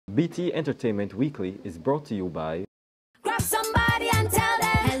BT Entertainment Weekly is brought to you by Grab somebody and tell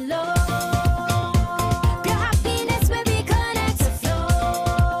them hello. Your happiness will be connected to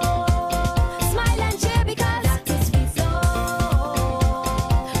flow. Smile and cheer because that is we flow.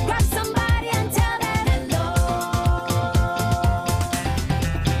 Grab somebody and tell them hello.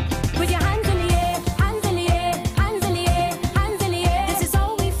 Put your hands in the air, hands in the air, hands in the air, hands in the air. This is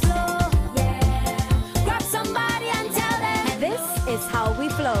how we flow. Yeah. Grab somebody and tell them this is how we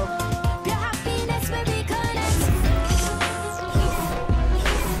flow. Your happiness will be connected.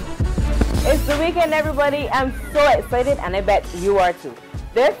 It's the weekend, everybody. I'm so excited, and I bet you are too.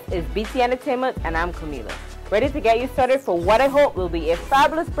 This is BT Entertainment, and I'm Camila. Ready to get you started for what I hope will be a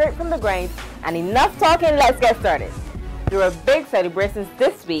fabulous break from the grind. And enough talking, let's get started. There were big celebrations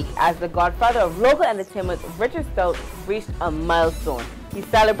this week as the godfather of local entertainment, Richard Stout, reached a milestone. He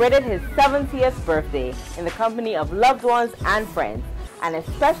celebrated his 70th birthday in the company of loved ones and friends, and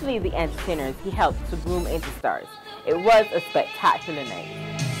especially the entertainers he helped to groom into stars. It was a spectacular night.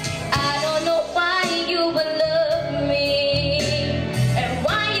 I don't know why you would love me and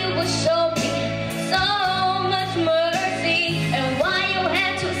why you would show me so much mercy and why you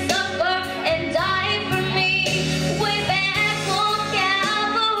had to suffer and die for me. Way back on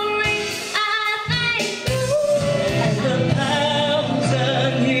Calvary, I thank you. And the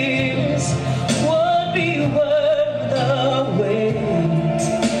 1,000 years would be worth the wait.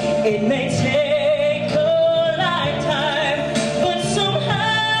 It may take a lifetime, but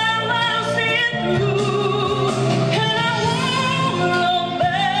somehow I'll see it through, and I won't look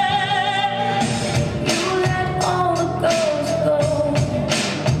back. You let all the ghosts go.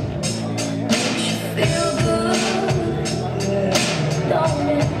 Makes you feel good, don't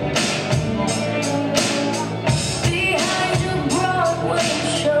it? Behind your Broadway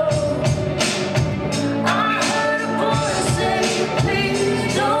show, I heard a voice say,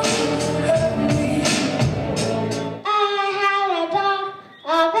 please don't hurt me. I had a dog, a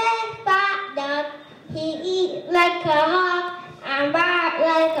big fat dog. He eat like a hawk and bark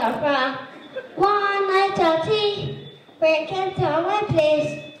like a frog. One night of tea, break into my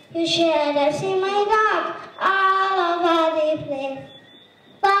place. You should have seen my dog all over the place.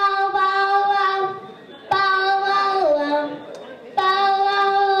 Bow, bow, wow, bow, wow, wow, bow, wow,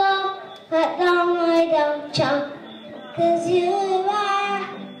 wow. But don't I don't choke, 'cause you are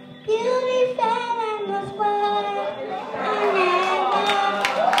beautiful in this world. I never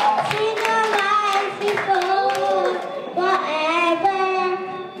seen your eyes before. Whatever,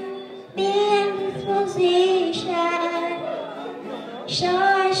 be in this position. Sure,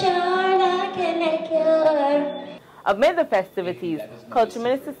 like an cure. Amid the festivities, Culture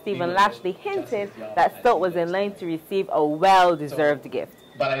Minister Stephen Lashley hinted that Stout was in line to receive a well-deserved gift.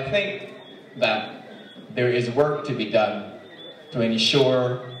 But I think that there is work to be done to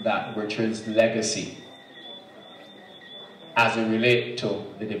ensure that Richard's legacy, as it relates to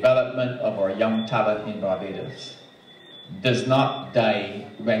the development of our young talent in Barbados, does not die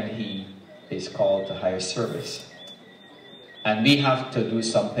when he is called to higher service. And we have to do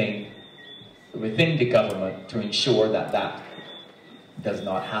something within the government to ensure that that does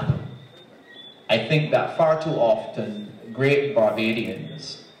not happen. I think that far too often great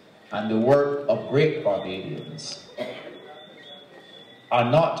Barbadians and the work of great Barbadians are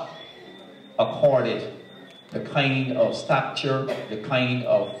not accorded the kind of stature, the kind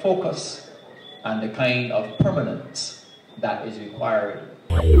of focus, and the kind of permanence that is required.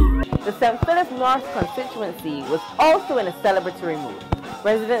 The St. Philip North constituency was also in a celebratory mood.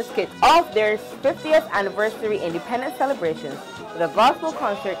 Residents kicked off their 50th anniversary independence celebrations with a gospel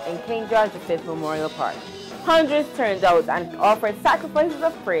concert in King George V Memorial Park. Hundreds turned out and offered sacrifices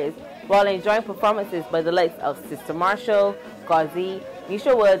of praise while enjoying performances by the likes of Sister Marshall, Gauzy,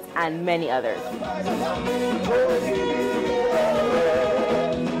 Nisha Woods, and many others.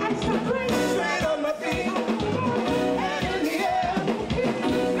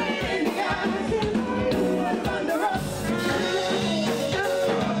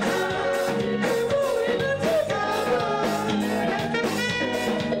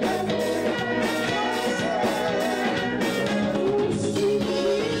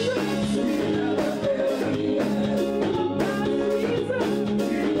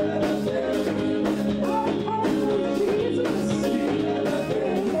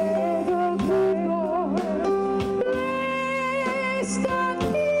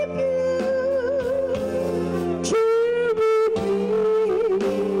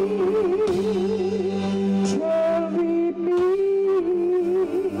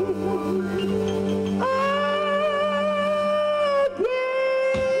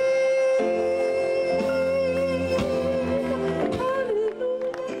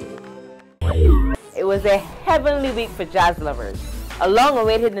 It was a heavenly week for jazz lovers. A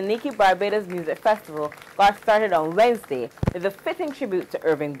long-awaited Naniki Barbados Music Festival got started on Wednesday with a fitting tribute to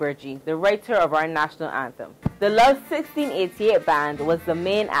Irving Burgee, the writer of our national anthem. The Love 1688 Band was the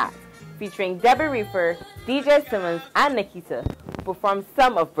main act, featuring Debbie Reefer, DJ Simmons, and Nikita, who performed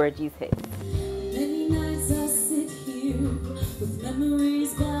some of Burgee's hits. Many nights I sit here with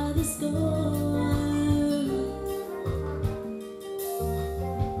memories by the store.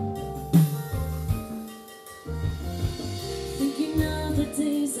 Thinking of the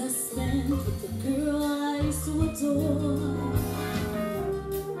days I spent with the girl I used to adore.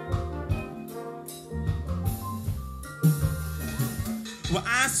 Well,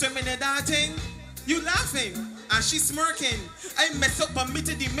 I swimming in that thing, you laughing, and she smirking. I mess up and meet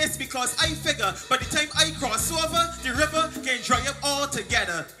the mess because I figure by the time I cross over, the river can dry up all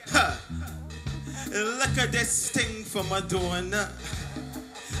together. Huh. Look at this thing for my donor.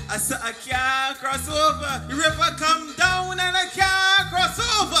 I said I can't cross over. The river come down and I can't cross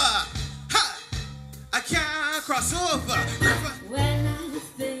over. Ha! I can't cross over. River. When I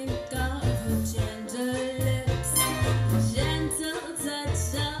think of her gentle lips, the gentle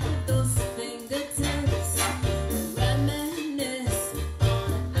touch of those fingertips, reminisce on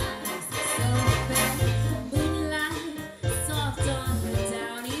the eyes so fair, moonlight soft on her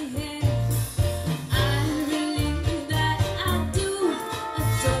downy hair. I believe that I do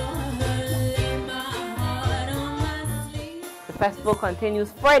adore her, lay my heart on my sleeve. The festival continues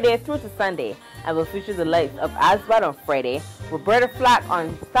Friday through to Sunday and will feature the likes of Asbad on Friday, Roberta Flack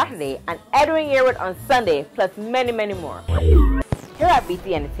on Saturday, and Edwin Yearwood on Sunday, plus many, many more. Here at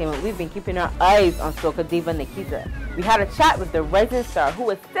BT Entertainment, we've been keeping our eyes on soca diva Nikita. We had a chat with the rising star who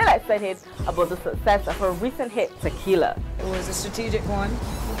was still excited about the success of her recent hit, Tequila. It was a strategic one.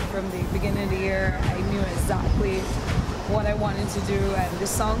 From the beginning of the year, I knew exactly what I wanted to do, and the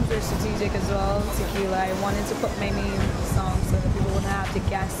songs were strategic as well. Tequila, I wanted to put my name in the song so that people wouldn't have to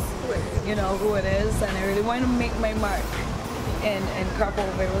guess, you know, who it is, and I really wanted to make my mark in Crop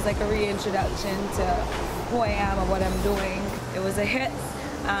Over. It was like a reintroduction to who I am and what I'm doing. It was a hit,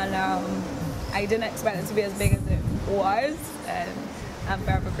 and I didn't expect it to be as big as it was, and I'm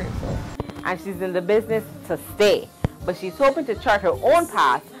forever grateful. And she's in the business to stay, but she's hoping to chart her own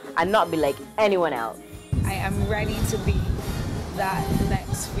path and not be like anyone else. I am ready to be that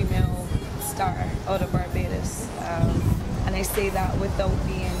next female star out of Barbados. And I say that without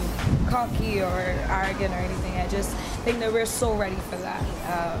being cocky or arrogant or anything. I just think that we're so ready for that.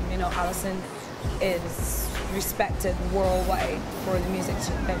 You know, Alison is respected worldwide for the music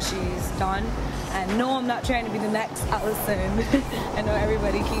that she's done. And no, I'm not trying to be the next Alison. I know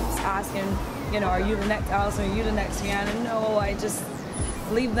everybody keeps asking, you know, are you the next Alison? Are you the next Rihanna? No, I just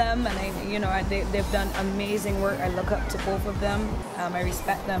leave them, and you know, they've done amazing work. I look up to both of them. I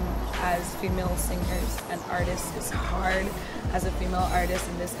respect them as female singers and artists. It's hard as a female artist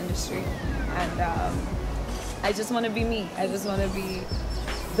in this industry, and I just want to be me. I just want to be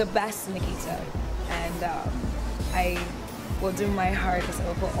the best Nikita, and I will do my hardest. I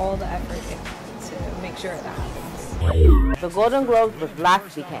will put all the effort in to make sure that happens. The Golden Globes was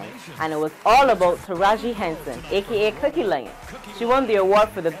last weekend, and it was all about Taraji Henson, aka Cookie Lion. She won the award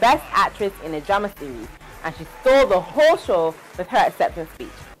for the Best Actress in a Drama Series, and she stole the whole show with her acceptance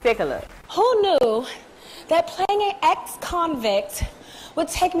speech. Take a look. Who knew that playing an ex-convict would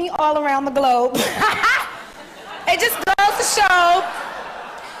take me all around the globe? It just goes to show.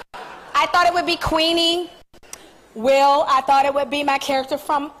 I thought it would be Queenie, Will. I thought it would be my character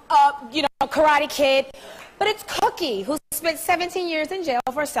from, you know, Karate Kid. But it's Cookie, who spent 17 years in jail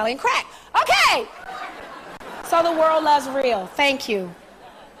for selling crack. Okay! So the world loves real. Thank you.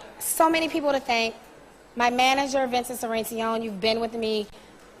 So many people to thank. My manager, Vincent Sorrentino, you've been with me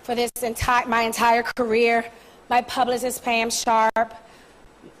for this my entire career. My publicist, Pam Sharp.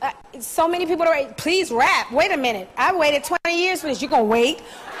 So many people to write. Please rap. Wait a minute. I waited 20 years for this. You gonna wait?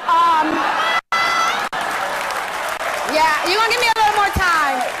 Yeah, you gonna give me a little more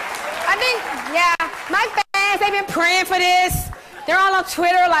time. I think, yeah, my fans, they've been praying for this. They're all on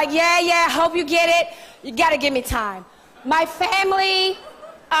Twitter like, yeah, hope you get it. You gotta give me time. My family,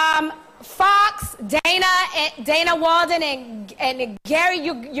 Fox, Dana Walden, and Gary,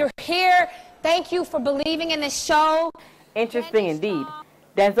 you're here. Thank you for believing in the show. Interesting indeed.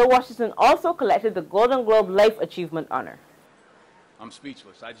 Denzel Washington also collected the Golden Globe Life Achievement Honor. I'm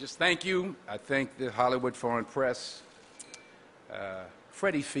speechless. I just thank you. I thank the Hollywood Foreign Press.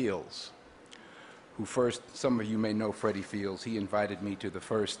 Freddie Fields, who first, some of you may know Freddie Fields, he invited me to the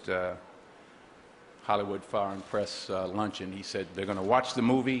first Hollywood Foreign Press luncheon. He said, they're going to watch the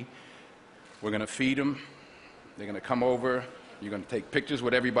movie, we're going to feed them, they're going to come over, You're going to take pictures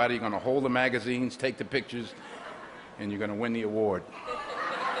with everybody. You're going to hold the magazines, take the pictures, and you're going to win the award.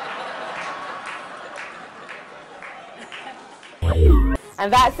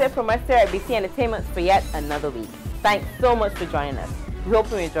 And that's it from us here at BT Entertainment for yet another week. Thanks so much for joining us. We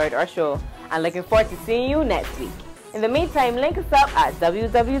hope you enjoyed our show and looking forward to seeing you next week. In the meantime, link us up at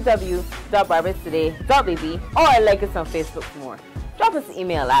www.barbadostoday.bb or like us on Facebook for more. Drop us an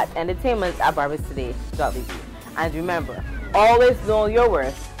email at entertainment@barbadostoday.bb. And remember, always know your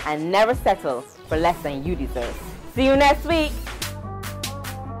worth and never settle for less than you deserve. See you next week.